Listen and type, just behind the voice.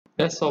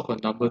Let's solve a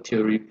number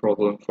theory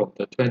problem from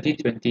the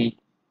 2020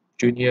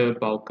 Junior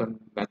Balkan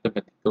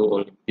Mathematical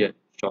Olympiad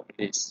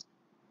Shortlist,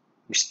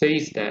 which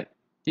says that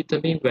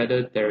determine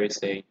whether there is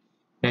a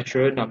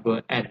natural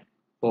number n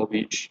for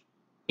which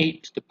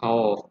 8 to the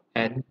power of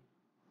n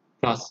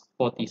plus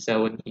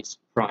 47 is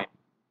prime.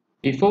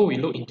 Before we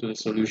look into the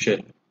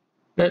solution,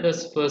 let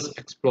us first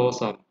explore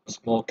some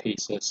small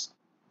cases,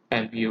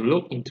 and we will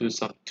look into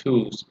some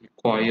tools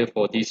required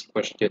for this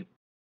question.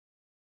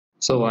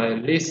 So I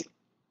list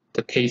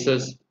the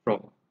cases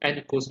from n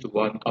equals to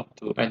 1 up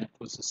to n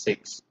equals to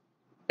 6.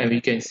 And we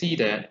can see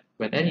that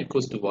when n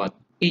equals to 1,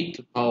 8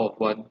 to the power of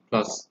 1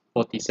 plus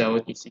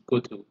 47 is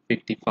equal to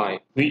 55,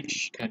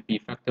 which can be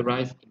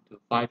factorized into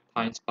 5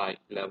 times by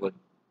 11.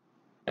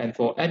 And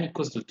for n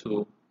equals to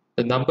 2,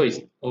 the number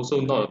is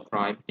also not a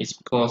prime. It's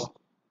because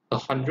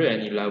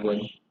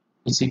 111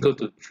 is equal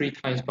to 3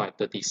 times by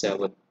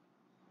 37.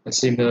 And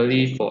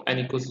similarly, for n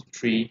equals to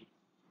 3,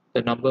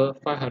 the number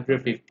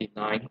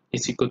 559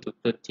 is equal to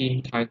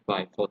 13 times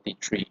by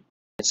 43.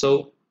 And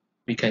so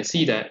we can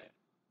see that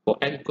for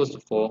n equals to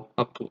 4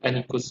 up to n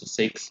equals to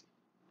 6,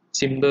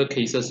 similar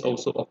cases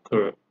also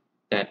occur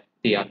that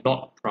they are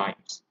not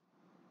primes.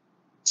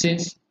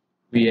 Since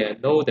we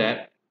know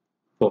that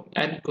from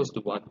n equals to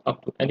 1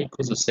 up to n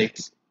equals to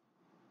 6,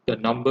 the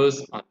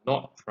numbers are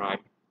not prime,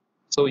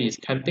 so it's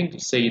tempting to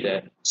say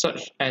that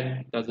such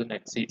n doesn't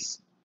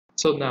exist.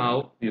 So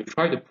now we'll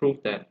try to prove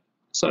that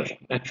such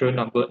natural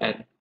number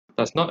n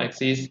does not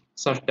exist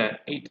such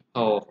that 8 to the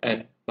power of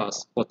n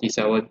plus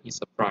 47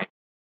 is a prime.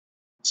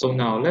 So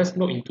now let's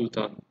look into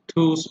the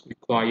tools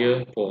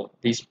required for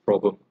this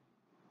problem.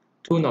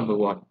 Tool number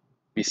 1,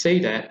 we say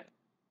that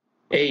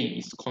a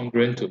is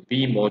congruent to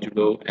b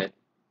modulo n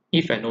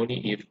if and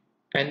only if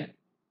n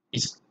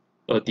is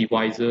a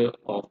divisor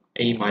of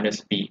a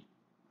minus b.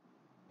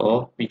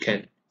 Or we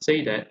can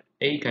say that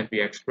a can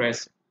be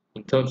expressed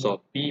in terms of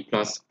b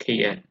plus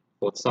kn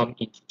for some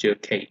integer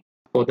k.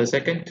 For the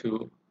second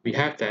tool, we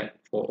have that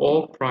for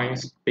all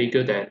primes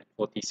bigger than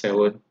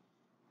 47,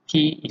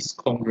 p is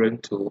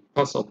congruent to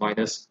plus or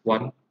minus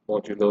 1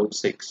 modulo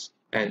 6.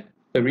 And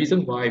the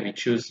reason why we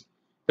choose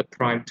the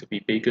prime to be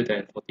bigger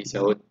than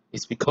 47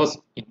 is because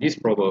in this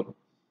problem,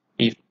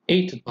 if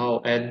 8 to the power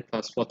of n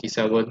plus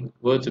 47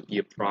 were to be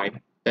a prime,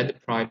 then the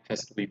prime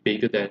has to be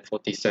bigger than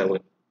 47.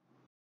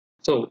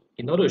 So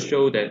in order to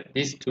show that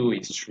this tool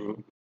is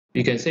true,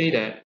 we can say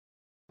that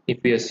if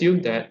we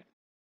assume that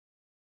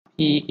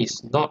p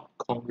is not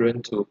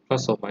congruent to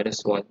plus or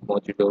minus 1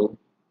 modulo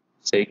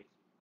 6,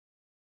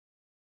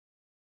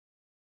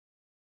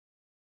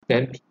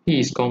 then p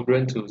is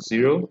congruent to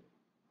 0,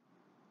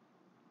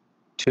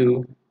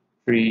 2,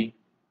 3,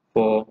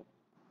 4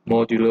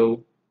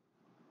 modulo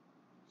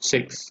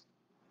 6.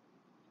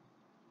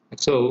 And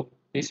so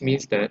this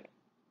means that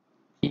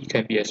p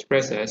can be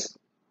expressed as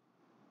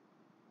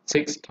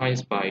 6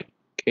 times by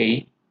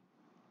k,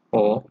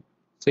 or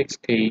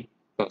 6k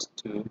plus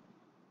 2,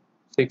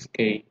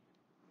 6k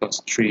plus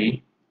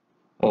 3,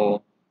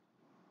 or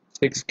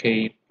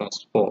 6k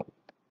plus 4.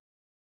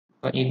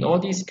 But in all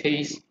these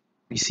cases,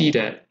 we see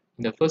that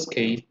in the first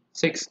case,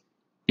 6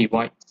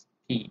 divides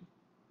p.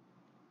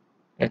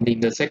 And in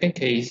the second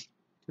case,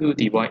 2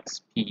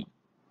 divides p.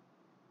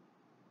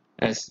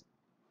 As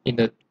in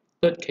the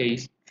third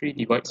case, 3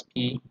 divides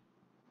p.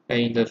 And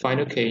in the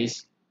final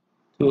case,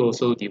 2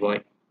 also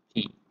divides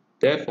p.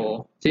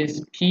 Therefore,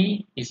 since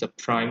p is a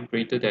prime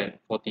greater than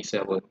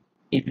 47,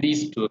 it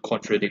leads to a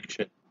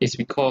contradiction. It's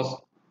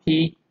because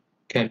p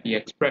can be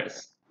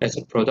expressed as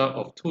a product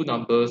of two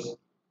numbers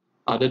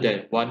other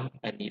than 1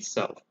 and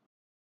itself.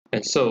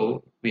 And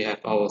so we have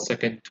our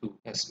second tool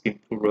has been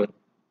proven.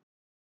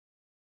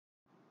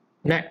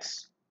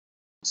 Next,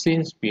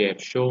 since we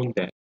have shown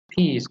that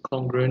p is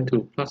congruent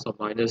to plus or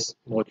minus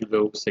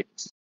modulo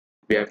 6,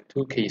 we have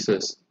two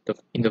cases.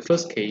 In the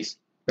first case,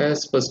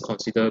 let's first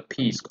consider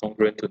p is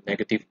congruent to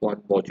negative 1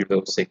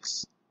 modulo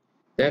 6.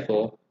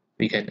 Therefore,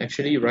 we can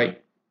actually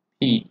write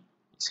p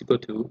is equal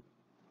to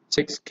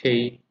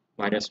 6k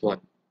minus 1,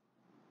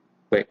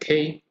 where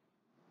k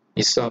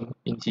is some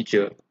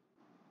integer.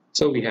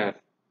 So we have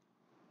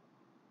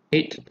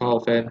 8 to the power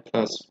of n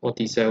plus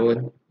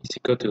 47 is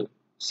equal to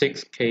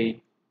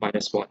 6k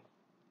minus 1.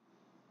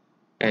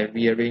 And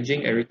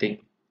rearranging everything,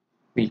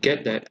 we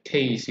get that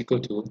k is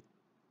equal to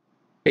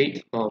 8 to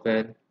the power of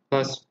n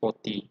plus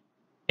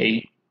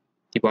 48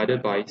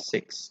 divided by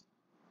 6.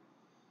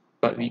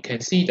 But we can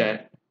see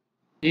that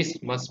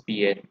this must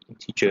be an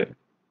integer.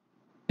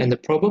 And the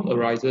problem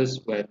arises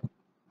when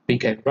we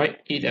can write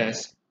it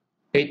as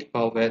 8 to the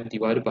power of n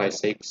divided by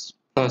 6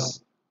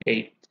 plus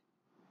 8.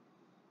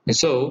 And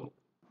so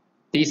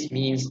this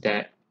means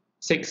that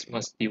 6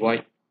 must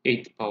divide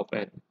 8 to the power of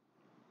n.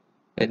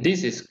 And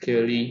this is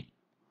clearly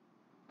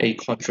a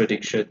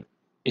contradiction.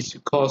 It's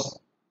because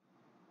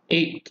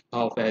 8 to the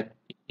power of n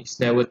is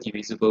never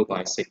divisible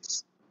by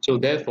 6. So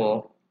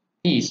therefore,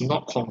 p is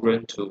not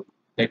congruent to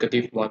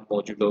negative 1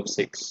 modulo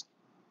 6.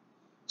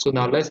 So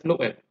now let's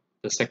look at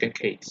the second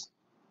case.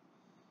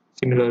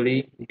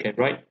 Similarly, we can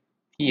write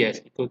p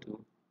as equal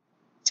to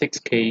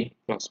 6k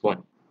plus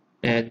 1.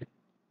 And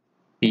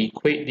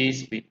equate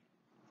this with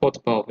 4 to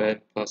the power of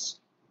n plus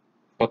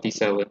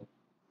 47.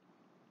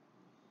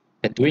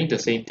 And doing the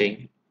same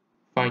thing,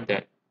 find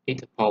that 8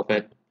 to the power of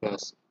n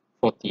plus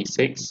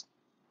 46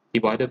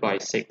 divided by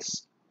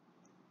 6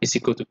 is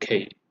equal to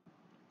k.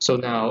 So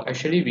now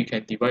actually we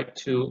can divide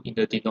 2 in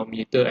the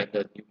denominator and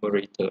the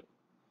numerator,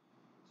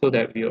 so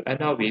that we'll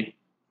end up with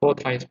 4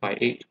 times by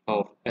 8 to the power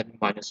of n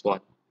minus 1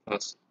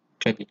 plus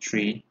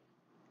 23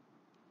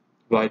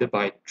 divided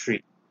by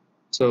 3.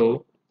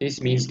 So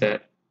this means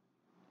that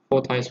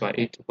 4 times by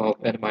 8 to the power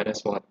of n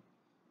minus 1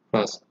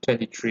 plus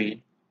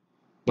 23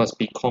 must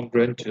be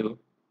congruent to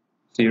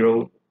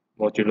 0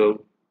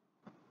 modulo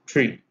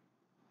 3,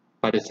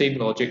 by the same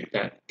logic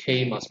that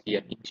k must be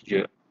an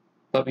integer.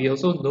 But we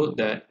also note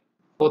that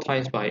 4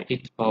 times by 8 to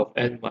the power of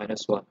n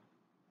minus 1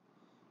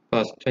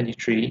 plus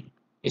 23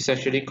 is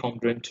actually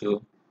congruent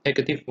to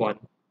negative 1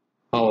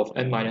 power of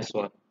n minus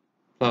 1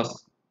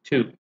 plus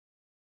 2.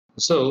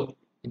 So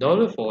in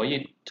order for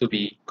it to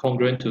be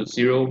congruent to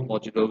 0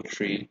 modulo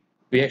 3,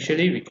 we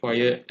actually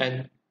require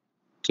n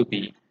to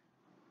be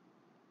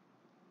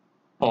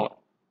odd.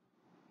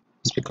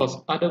 It's because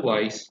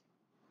otherwise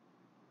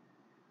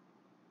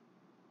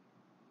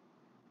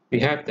we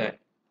have that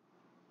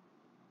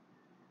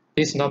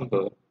this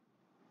number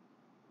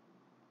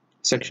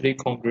is actually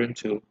congruent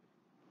to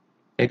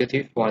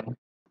negative 1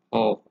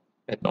 of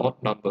an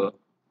odd number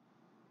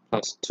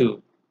plus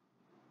 2,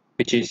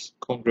 which is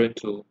congruent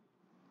to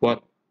 1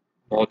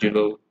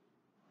 modulo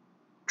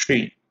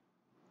 3.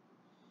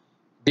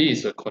 This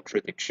is a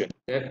contradiction.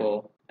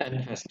 Therefore, n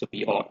has to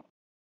be odd.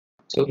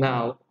 So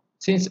now,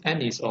 since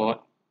n is odd,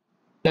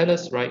 let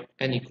us write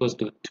n equals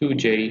to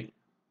 2j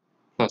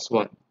plus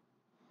 1,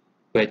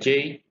 where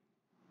j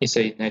is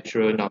a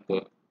natural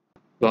number.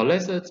 Well,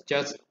 let's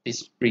just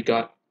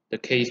disregard the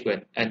case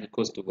when n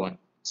equals to 1,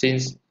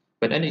 since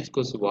when n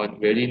equals to 1,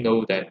 we already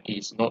know that it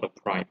is not a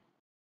prime.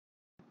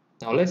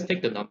 Now let's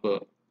take the number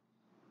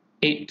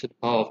 8 to the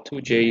power of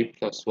 2j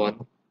plus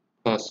 1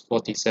 plus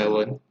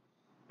 47,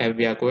 and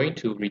we are going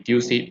to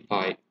reduce it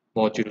by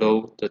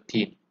modulo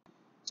 13.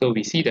 So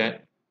we see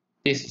that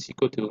this is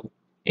equal to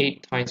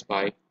 8 times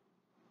by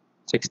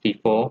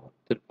 64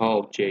 to the power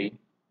of j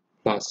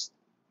plus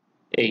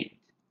 8.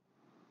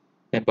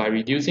 And by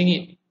reducing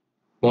it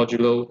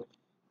modulo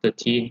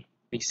 13,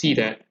 we see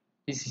that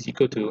this is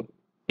equal to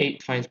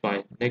 8 times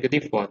by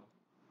negative 1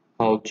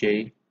 power of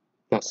j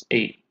plus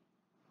 8.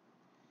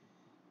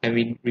 And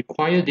we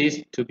require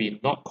this to be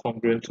not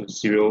congruent to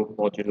 0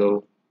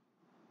 modulo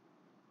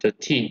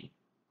 13.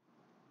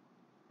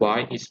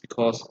 Why? It's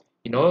because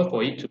in order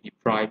for it to be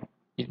prime,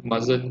 it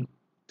mustn't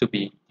to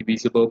be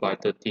divisible by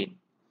 13,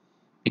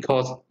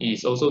 because it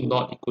is also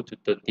not equal to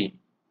 13,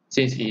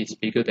 since it is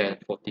bigger than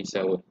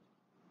 47.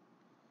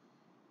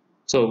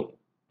 So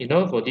in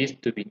order for this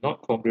to be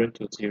not congruent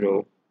to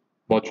 0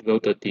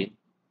 modulo 13,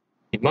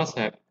 it must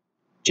have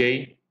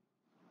j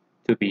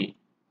to be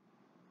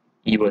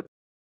even.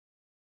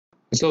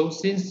 So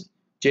since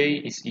j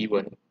is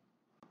even,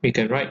 we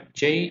can write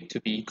j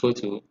to be equal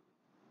to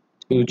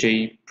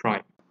 2j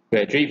prime,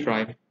 where j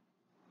prime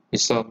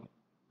is some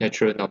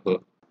natural number.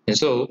 And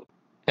so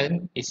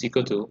n is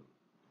equal to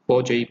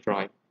 4j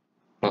prime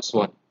plus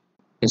 1.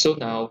 And so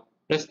now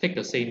let's take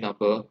the same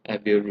number and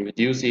we'll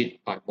reduce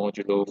it by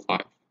modulo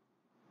 5.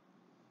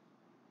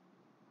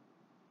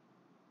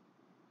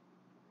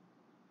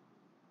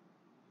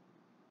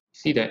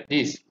 See that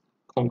this is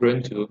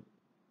congruent to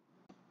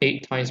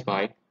 8 times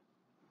by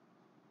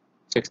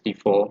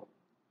 64 to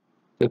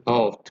the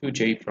power of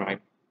 2j prime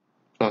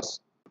plus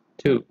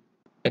 2.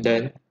 And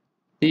then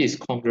this is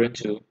congruent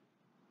to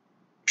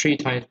 3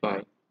 times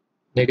by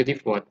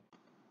negative 1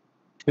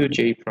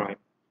 2j prime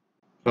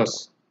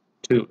plus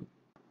 2.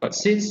 But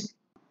since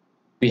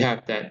we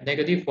have that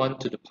negative 1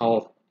 to the power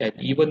of an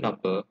even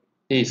number,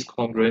 this is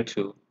congruent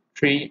to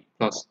 3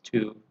 plus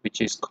 2,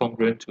 which is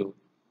congruent to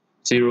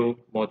 0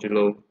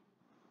 modulo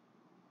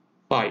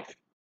 5.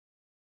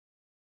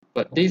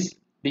 But this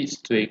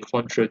leads to a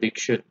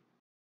contradiction,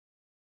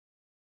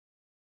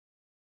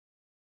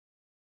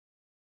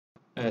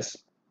 as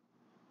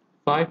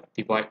 5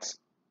 divides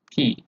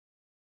p.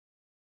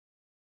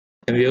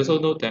 And we also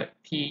know that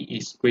p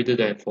is greater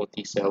than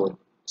 47,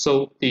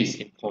 so this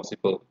is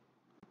impossible.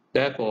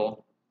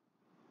 Therefore,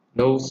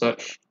 no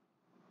such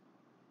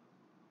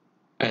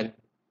n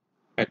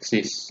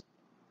exists.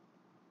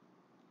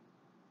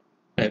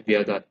 And we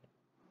are done.